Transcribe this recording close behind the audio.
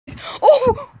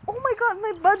Oh my god,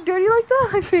 my butt dirty like that,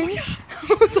 I think.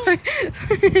 Oh, sorry.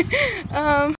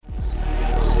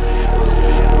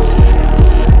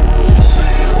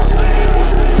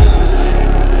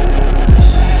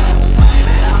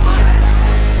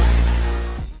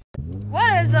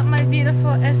 What is up, my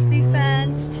beautiful SB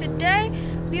fans? Today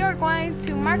we are going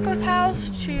to Marco's house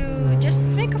to just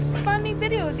make a funny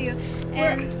video with you.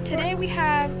 And today we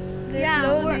have this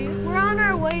we're on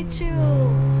our way to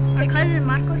our cousin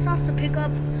Marco's house to make a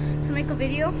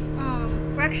video.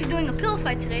 We're actually doing a pillow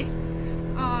fight today.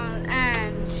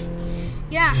 And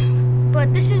yeah,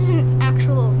 but this isn't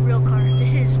actual real car.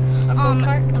 This is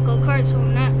a go-kart, so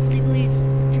I'm not legally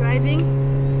driving.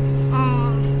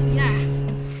 Yeah.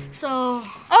 So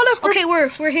oh look, okay, we're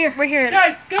here. We're here.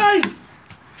 Guys!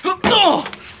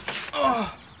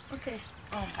 Okay.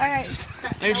 Alright.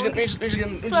 We're just getting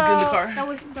in the car. That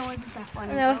wasn't that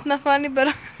funny. No, it's not funny,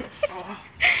 but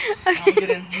I'll get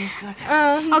in a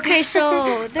second. Okay,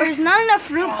 so there's not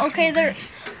enough room. Okay,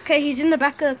 he's in the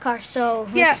back of the car. So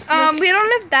we don't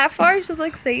live that far, so it's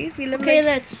like safe. We live okay,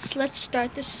 like... let's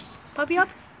start this puppy up.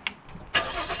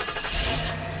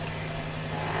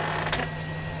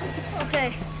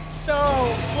 Okay, so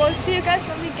we'll see you guys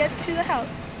when we get to the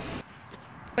house.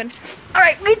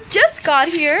 Alright, we just got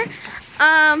here.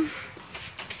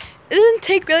 It didn't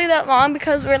take really that long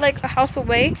because we're like a house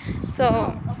away,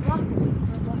 so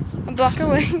a block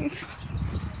away.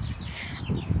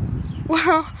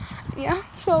 Well, yeah,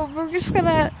 so we're just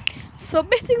gonna, so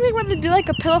basically we're gonna do like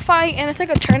a pillow fight, and it's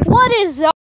like a tournament. What is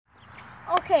up?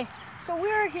 Okay, so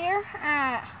we're here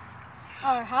at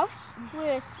our house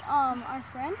with our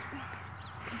friend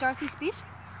Dorothy Spees,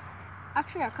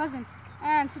 actually our cousin,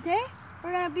 and today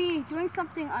we're gonna be doing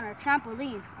something on our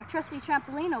trampoline, our trusty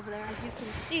trampoline over there, as you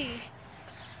can see.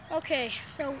 Okay,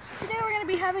 so today we're gonna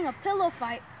be having a pillow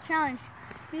fight challenge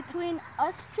between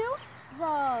us two,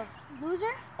 the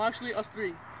loser. Actually, us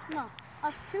three. No,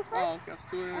 us two first. Oh, okay, us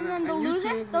two, and then the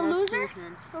loser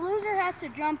has to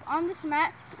jump on this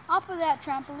mat off of that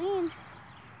trampoline,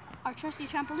 our trusty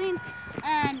trampoline,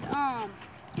 and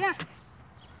yeah,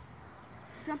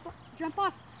 jump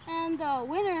off. And the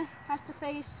winner has to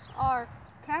face our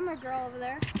camera girl over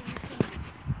there.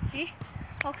 See?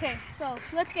 Okay, so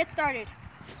let's get started.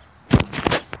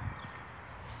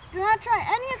 Do not try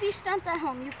any of these stunts at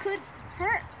home. You could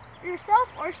hurt yourself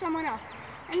or someone else.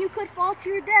 And you could fall to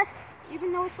your death,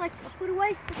 even though it's like a foot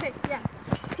away. Okay, yeah.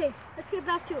 Okay, let's get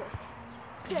back to it.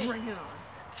 Okay. Bring it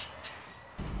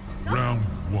on. Round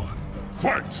 1.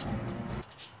 Fight!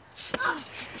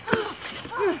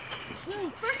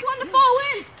 First one to fall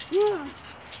wins!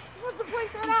 What's the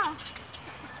point that out?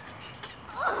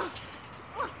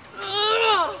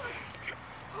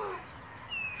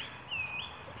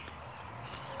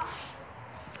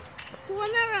 Who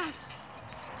won that round?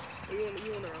 You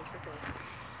won the round.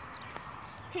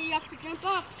 Okay, you have to jump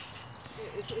off.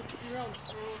 It's 3 rounds.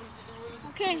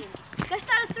 Okay, best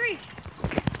out of 3.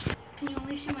 Can you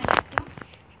only see my neck though?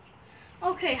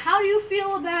 Okay, how do you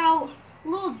feel about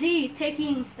Lil D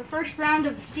taking the first round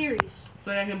of the series?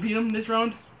 So I can beat him this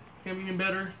round. It's gonna be even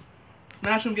better.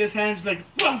 Smash him, get his hands like.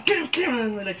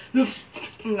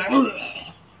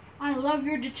 I love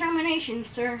your determination,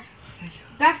 sir. Thank you.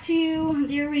 Back to you in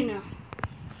the arena.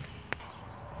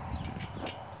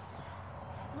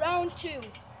 Round 2.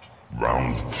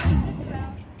 Round 2.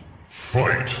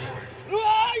 Fight!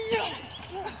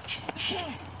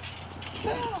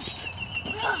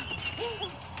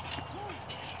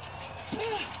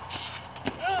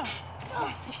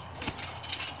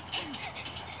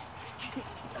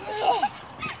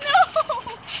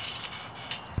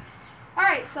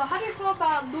 Alright, so how do you feel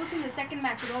about losing the second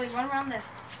match with only one round left?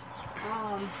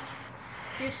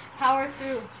 Just power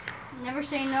through. Never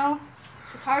say no.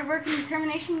 With hard work and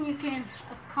determination, you can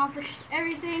accomplish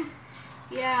everything.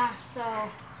 Yeah, so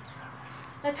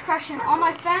let's crush it. All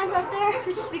my fans out there,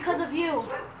 this is because of you.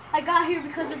 I got here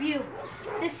because of you.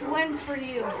 This wins for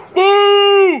you.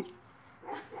 Boo!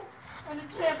 What did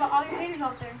you say about all your haters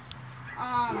out there?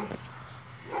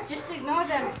 Just ignore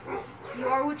them. You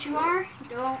are what you are.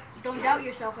 Don't doubt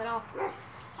yourself at all.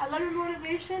 I love your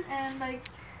motivation and like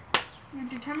your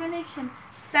determination.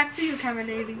 Back to you, camera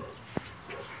lady.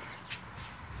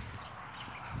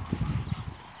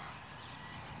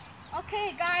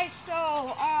 Okay, guys. So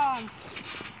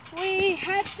we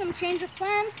had some change of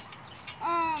plans.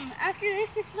 After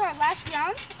this is our last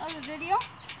round of the video.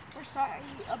 We're sorry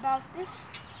about this.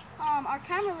 Our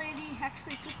camera lady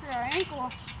actually twisted her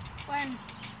ankle when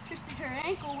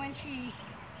she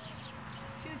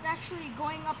was actually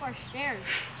going up our stairs.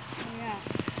 Yeah.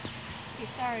 Okay,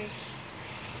 sorry.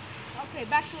 Okay,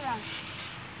 back to the round.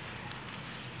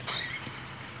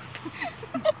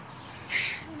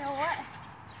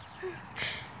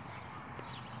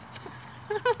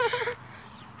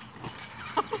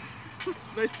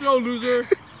 Nice throw, loser.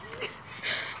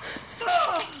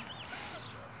 I'm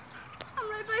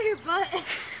right by your butt.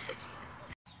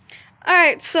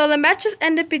 Alright, so the match just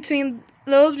ended between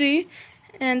Lil G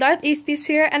and Darth Eastbeast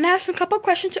here, and I have some couple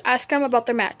questions to ask them about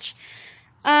their match.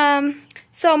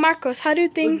 So Marcos, how do you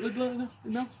think...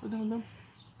 No.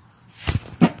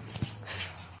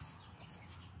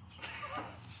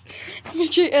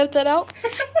 Make sure you edit that out.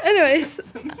 Anyways,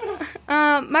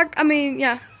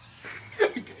 yeah.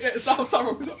 Stop.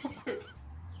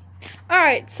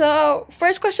 Alright, so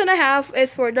first question I have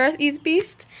is for Darth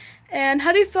Eastbeast. And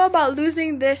how do you feel about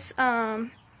losing this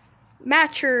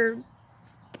match or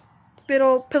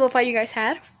pillow fight you guys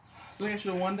had? I think I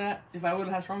should have won that. If I would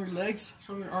have had stronger legs,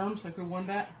 stronger arms, I could have won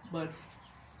that. But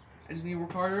I just need to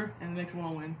work harder and make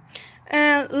someone win.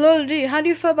 And Lil G, how do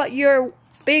you feel about your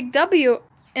big W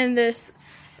in this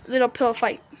little pillow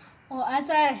fight? Well,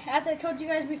 as I told you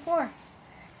guys before,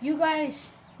 you guys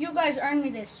earned me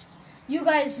this. You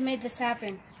guys made this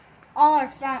happen.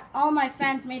 All my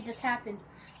fans made this happen.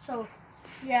 So,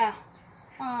 yeah.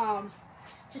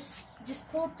 Just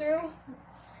pulled through.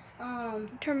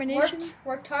 Determination.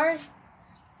 Worked hard.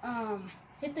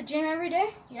 Hit the gym every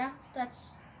day. Yeah.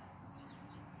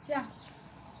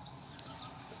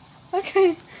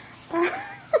 Okay.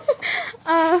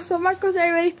 So Marcos, are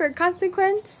you ready for a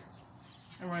consequence?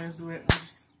 Alright, let's do it.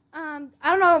 I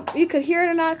don't know if you could hear it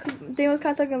or not, because Dane was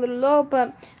kind of talking a little low,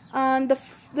 but the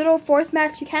little fourth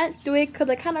match, you can't do it because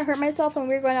I kind of hurt myself when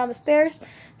we were going down the stairs.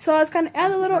 So I was kind of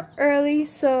out a little early,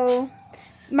 so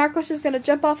Marcos is going to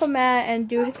jump off a mat and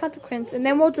do his consequence, and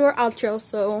then we'll do our outro,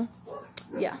 so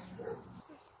yeah.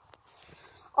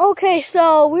 Okay,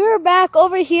 so we were back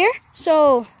over here,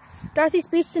 so Darth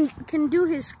Eastbeast can do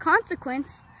his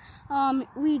consequence.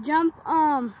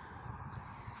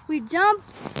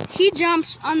 He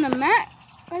jumps on the mat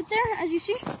right there, as you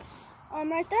see,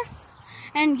 right there,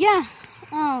 and yeah,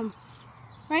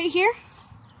 right here,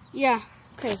 yeah,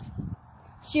 okay,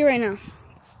 see you right now.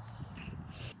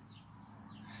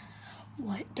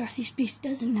 What Darth Eastbeast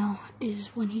doesn't know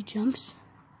is when he jumps,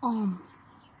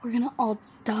 we're gonna all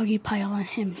doggy pile on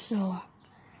him, so,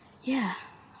 yeah.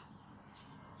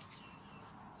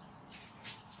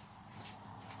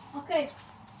 Okay,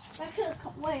 back to the,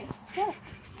 wait, okay.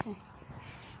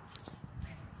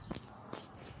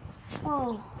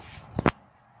 Oh,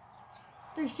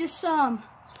 there's just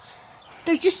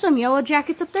some yellow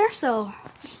jackets up there, so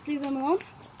just leave them alone.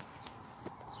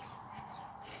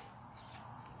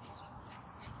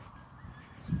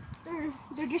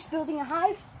 They're just building a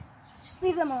hive. Just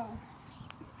leave them alone.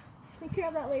 Take care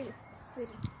of that later. Okay,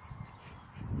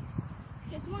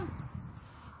 come on.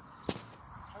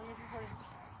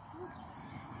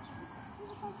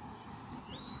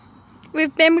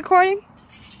 We've been recording.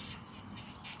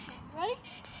 Ready?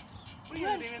 What are you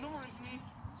doing, Damien? Don't run into me.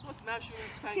 I'm gonna smash you with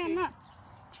pancakes. Okay, I'm not.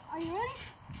 Are you ready?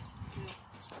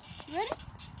 You ready?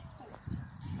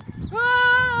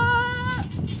 Ah!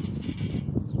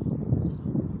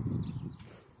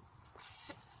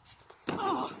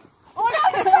 Oh. Oh no!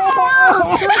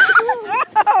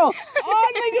 Oh,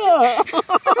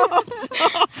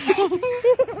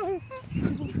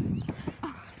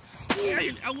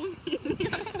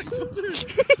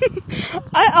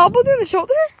 I elbowed you in the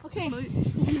shoulder? Okay.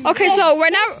 Okay, so we're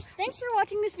now... Thanks for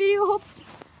watching this video. Hope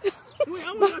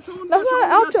That's not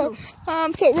an outro.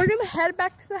 So we're gonna head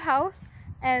back to the house,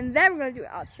 and then we're gonna do an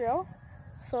outro.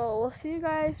 So we'll see you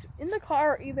guys in the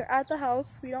car, or either at the house.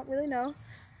 We don't really know.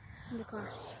 in the car.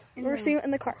 We're seeing it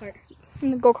in the car.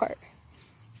 In the go-kart.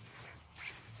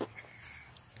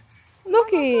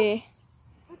 Looky.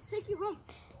 Let's take you home.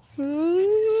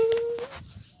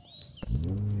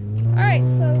 Alright,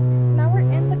 so now we're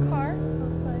in the car.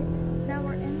 Oh, sorry. Now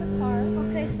we're in the car.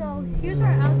 Okay, so here's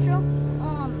our outro.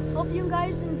 Hope you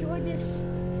guys enjoyed this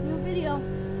new video.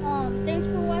 Thanks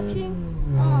for watching.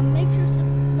 Make sure to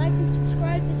like and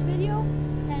subscribe this video.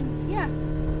 And yeah.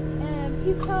 And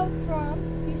peace out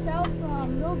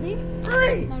from Lil D.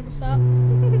 Hey! Not to stop.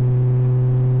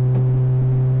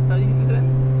 How do you say that?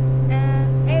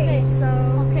 And hey,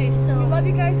 Okay, so we love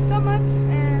you guys so much,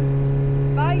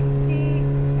 and bye.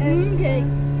 okay.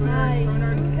 Bye.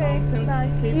 Okay, bye.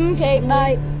 Okay,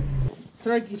 bye.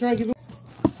 Try to keep it.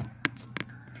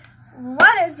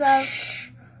 What is up?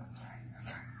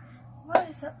 What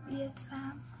is up, yes,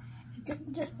 fam?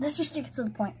 Let's just stick it to the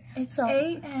point. It's So-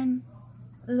 A and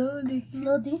Lil D.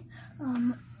 Lil D.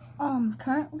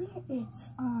 Currently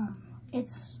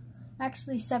it's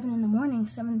actually 7 in the morning,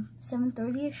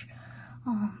 7:30ish.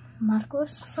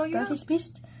 Marcos, So you Darth know-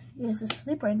 Eastbeast, is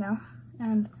asleep right now,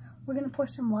 and we're gonna pour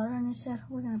some water on his head.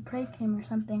 We're gonna prank him or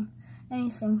something,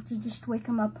 anything to just wake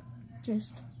him up.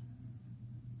 Just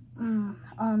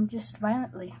just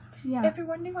violently. Yeah. If you're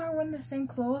wondering why we're wearing the same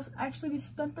clothes, actually we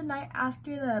spent the night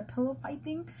after the pillow fight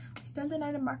thing. We spent the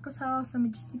night at Marco's house and we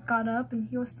just got up and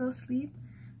he was still asleep.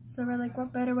 So we're like,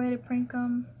 what better way to prank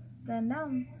him than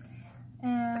now?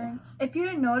 And if you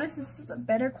didn't notice, this is a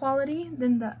better quality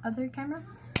than the other camera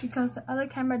because the other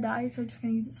camera died, so we're just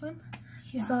gonna use this one.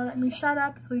 Yeah. So let me shut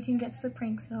up so we can get to the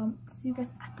prank. So see you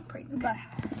guys at the prank. Bye.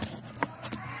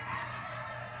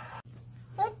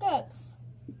 Look this.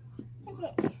 What's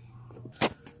it?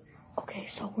 Okay,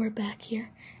 so we're back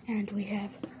here and we have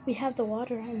the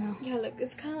water right now. Yeah, look,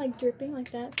 it's kind of like dripping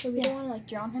like that, so we don't want to like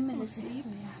drown him in his sleep.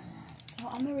 Yeah. So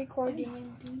I'm gonna record you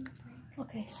and do.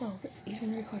 Okay, so he's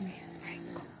gonna record me. Right,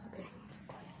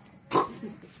 go.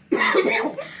 Okay.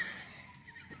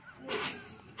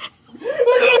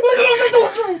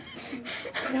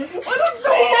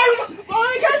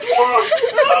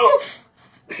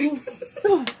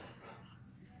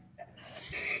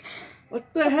 What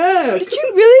the heck? Did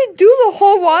you really do the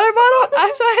whole water bottle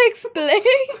after I explained?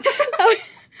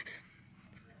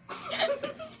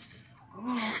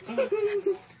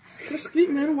 Just sleep,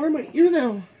 man. What am I ear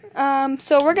now?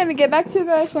 So we're gonna get back to you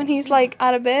guys when he's like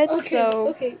out of bed.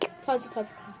 Okay. Pause.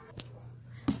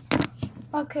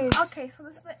 Okay. Okay, so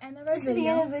this is the end of our This is the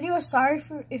end of the video. Sorry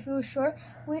for if it was short.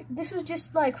 This was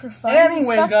just like for fun.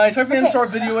 Anyway, and stuff. guys, sorry for the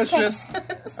short video. It's just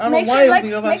I don't know why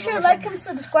make sure to like and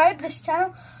subscribe to this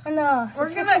channel and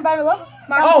subscription down below.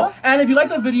 Oh, and if you like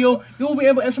the video, you will be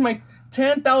able to enter my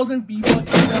 10,000 V-Bucks for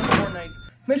Fortnite.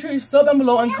 Make sure you sub down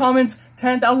below and comment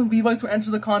 10,000 V-Bucks to enter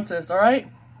the contest. All right?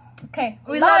 Okay.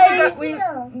 We Bye. love you.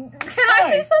 Can I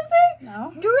say something?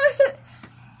 No. You guys said.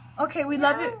 Okay, we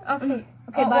love you. Okay.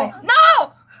 Okay. Bye.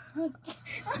 No.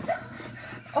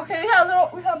 Okay,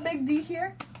 we have Big D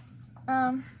here.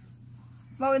 But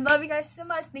we love you guys so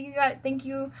much. Thank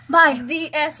you. Bye.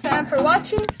 DS fam for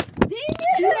watching.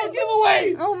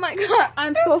 Giveaway. Oh my god,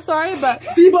 I'm so sorry, but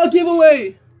V-Buck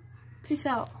giveaway. peace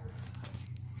out.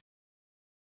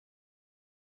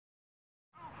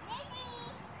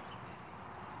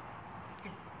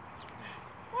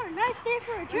 What a nice day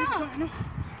for a jump.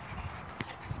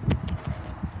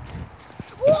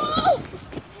 Whoa!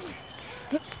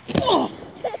 Oh.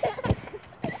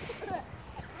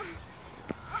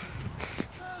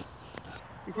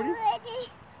 Recording?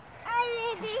 I'm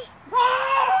ready.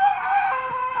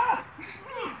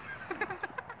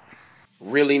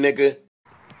 Really, nigga?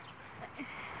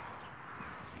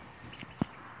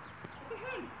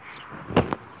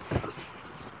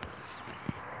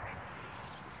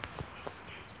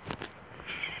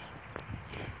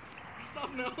 Stop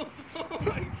now. Oh my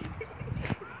God.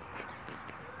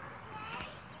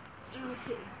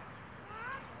 Okay.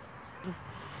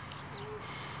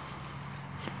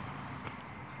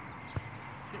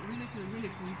 Really,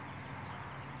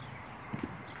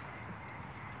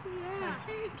 yeah.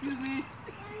 Excuse me.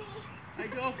 I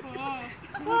go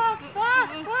far.